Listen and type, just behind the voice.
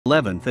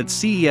11th at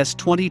CES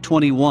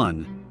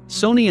 2021,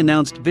 Sony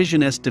announced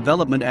Vision S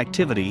development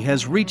activity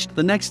has reached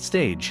the next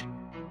stage.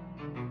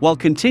 While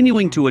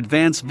continuing to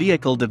advance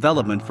vehicle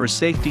development for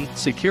safety,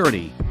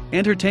 security,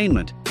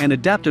 entertainment, and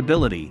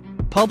adaptability,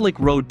 public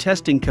road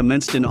testing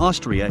commenced in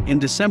Austria in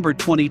December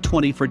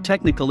 2020 for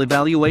technical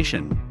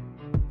evaluation.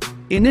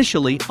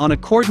 Initially on a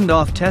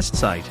cordoned-off test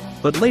site,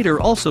 but later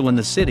also in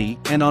the city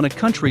and on a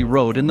country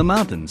road in the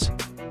mountains.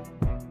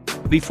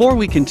 Before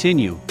we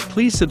continue,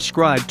 please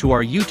subscribe to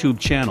our YouTube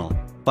channel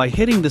by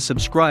hitting the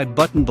subscribe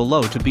button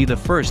below to be the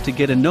first to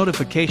get a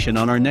notification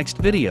on our next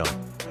video.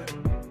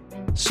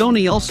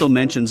 Sony also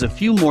mentions a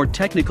few more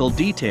technical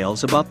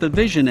details about the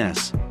Vision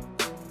S.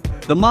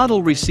 The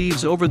model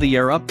receives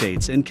over-the-air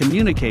updates and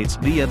communicates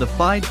via the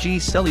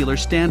 5G cellular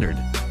standard.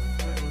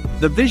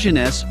 The Vision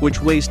S,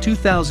 which weighs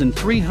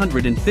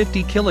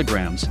 2,350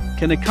 kilograms,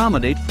 can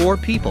accommodate 4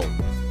 people.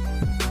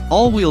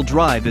 All-wheel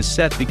drive is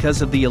set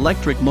because of the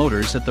electric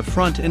motors at the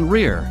front and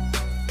rear.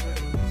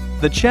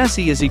 The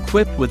chassis is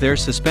equipped with air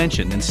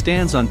suspension and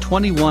stands on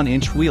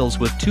 21-inch wheels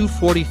with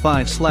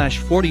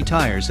 245/40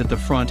 tires at the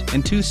front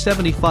and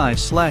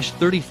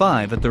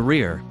 275/35 at the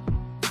rear.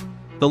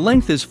 The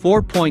length is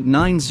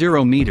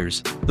 4.90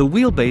 meters, the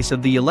wheelbase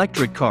of the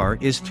electric car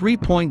is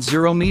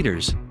 3.0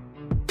 meters.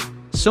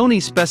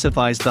 Sony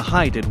specifies the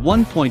height at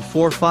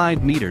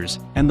 1.45 meters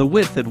and the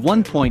width at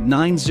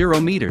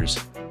 1.90 meters.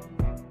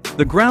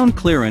 The ground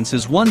clearance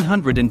is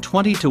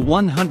 120 to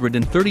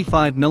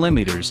 135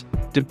 millimeters,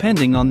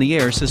 depending on the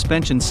air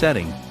suspension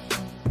setting.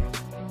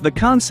 The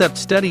concept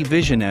study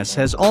Vision S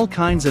has all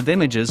kinds of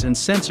images and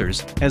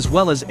sensors, as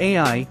well as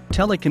AI,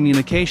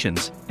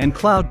 telecommunications, and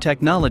cloud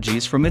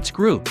technologies from its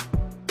group.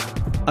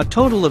 A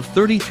total of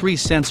 33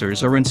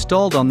 sensors are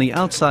installed on the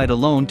outside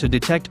alone to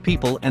detect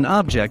people and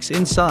objects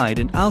inside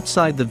and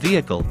outside the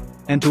vehicle,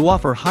 and to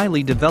offer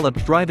highly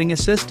developed driving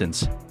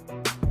assistance.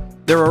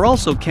 There are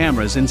also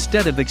cameras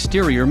instead of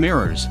exterior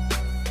mirrors.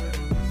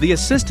 The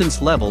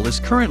assistance level is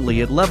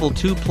currently at level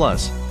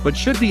 2+, but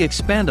should be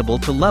expandable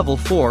to level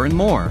 4 and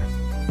more.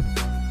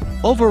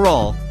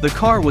 Overall, the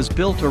car was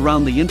built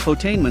around the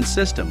infotainment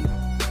system.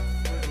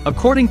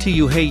 According to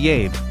Yuhei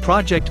Yabe,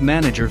 project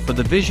manager for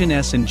the Vision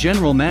S and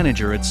general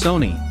manager at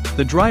Sony,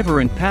 the driver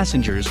and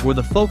passengers were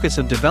the focus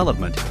of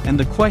development and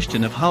the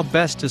question of how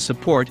best to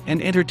support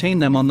and entertain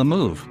them on the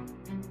move.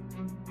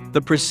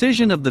 The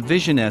precision of the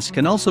Vision S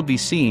can also be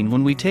seen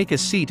when we take a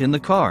seat in the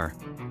car.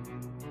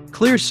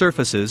 Clear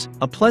surfaces,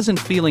 a pleasant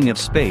feeling of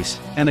space,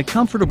 and a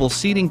comfortable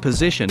seating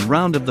position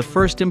round of the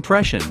first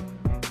impression.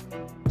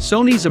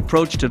 Sony's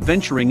approach to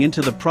venturing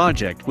into the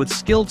project with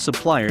skilled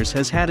suppliers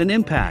has had an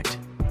impact.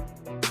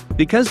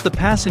 Because the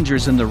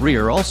passengers in the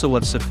rear also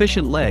have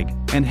sufficient leg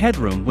and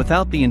headroom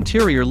without the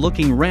interior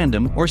looking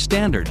random or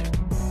standard.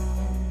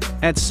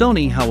 At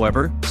Sony,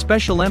 however,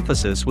 special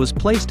emphasis was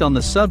placed on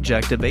the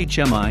subject of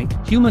HMI,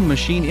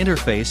 human-machine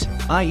interface,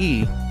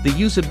 i.e., the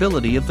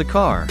usability of the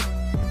car.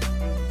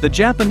 The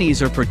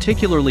Japanese are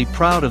particularly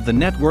proud of the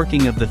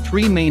networking of the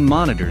 3 main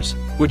monitors,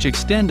 which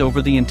extend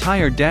over the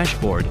entire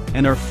dashboard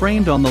and are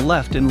framed on the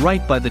left and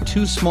right by the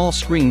 2 small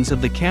screens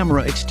of the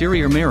camera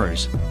exterior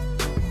mirrors.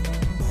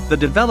 The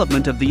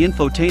development of the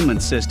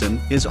infotainment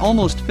system is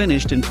almost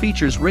finished and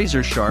features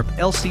razor-sharp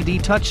LCD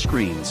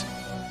touchscreens.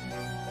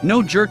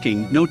 No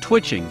jerking, no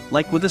twitching,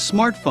 like with a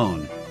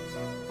smartphone.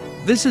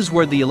 This is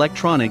where the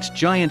electronics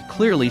giant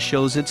clearly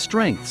shows its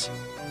strengths.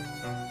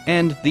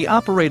 And the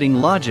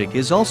operating logic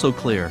is also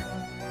clear.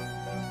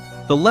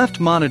 The left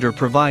monitor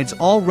provides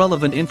all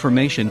relevant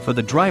information for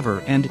the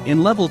driver and,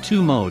 in level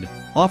 2 mode,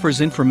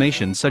 offers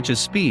information such as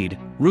speed,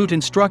 route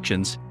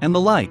instructions, and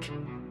the like.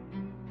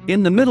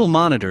 In the middle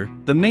monitor,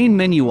 the main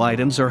menu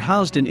items are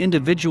housed in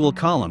individual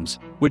columns,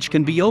 which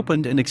can be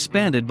opened and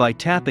expanded by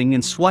tapping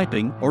and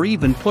swiping or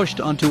even pushed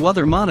onto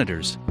other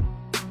monitors.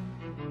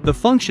 The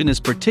function is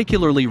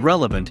particularly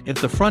relevant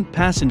if the front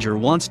passenger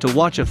wants to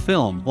watch a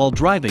film while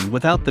driving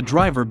without the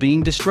driver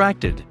being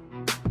distracted.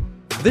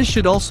 This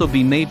should also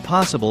be made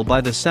possible by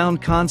the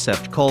sound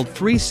concept called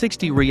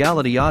 360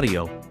 Reality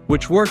Audio,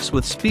 which works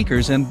with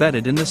speakers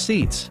embedded in the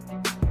seats.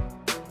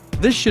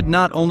 This should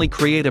not only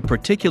create a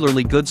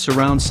particularly good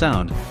surround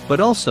sound,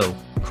 but also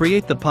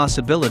create the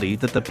possibility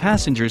that the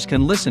passengers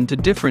can listen to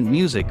different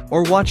music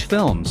or watch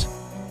films.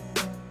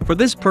 For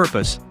this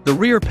purpose, the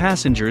rear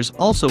passengers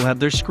also have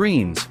their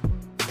screens.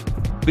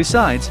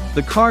 Besides,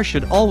 the car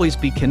should always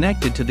be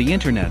connected to the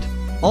internet,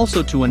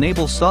 also to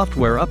enable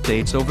software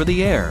updates over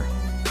the air.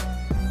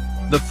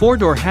 The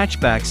 4-door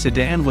hatchback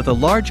sedan with a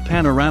large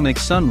panoramic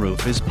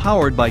sunroof is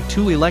powered by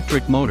 2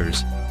 electric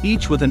motors,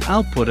 each with an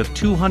output of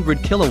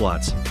 200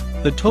 kilowatts.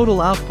 The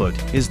total output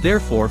is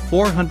therefore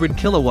 400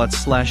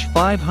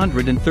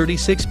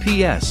 kilowatts/536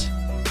 PS.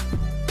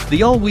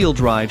 The all-wheel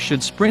drive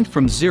should sprint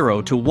from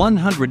 0 to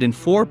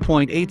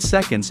 104.8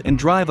 seconds and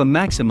drive a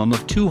maximum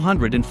of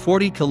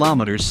 240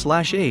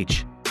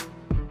 km/h.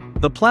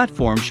 The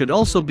platform should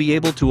also be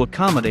able to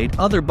accommodate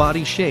other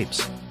body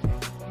shapes.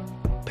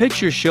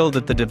 Pictures show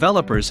that the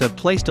developers have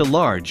placed a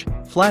large,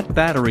 flat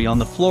battery on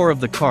the floor of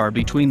the car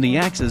between the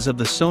axes of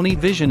the Sony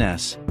Vision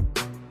S.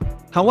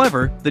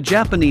 However, the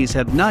Japanese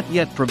have not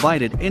yet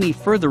provided any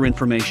further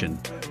information,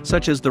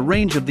 such as the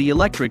range of the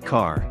electric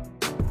car.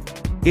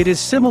 It is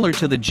similar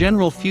to the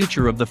general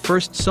future of the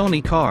first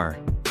Sony car.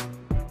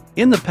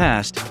 In the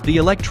past, the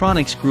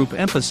electronics group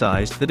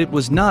emphasized that it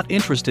was not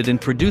interested in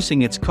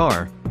producing its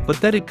car, but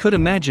that it could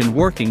imagine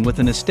working with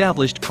an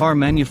established car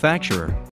manufacturer.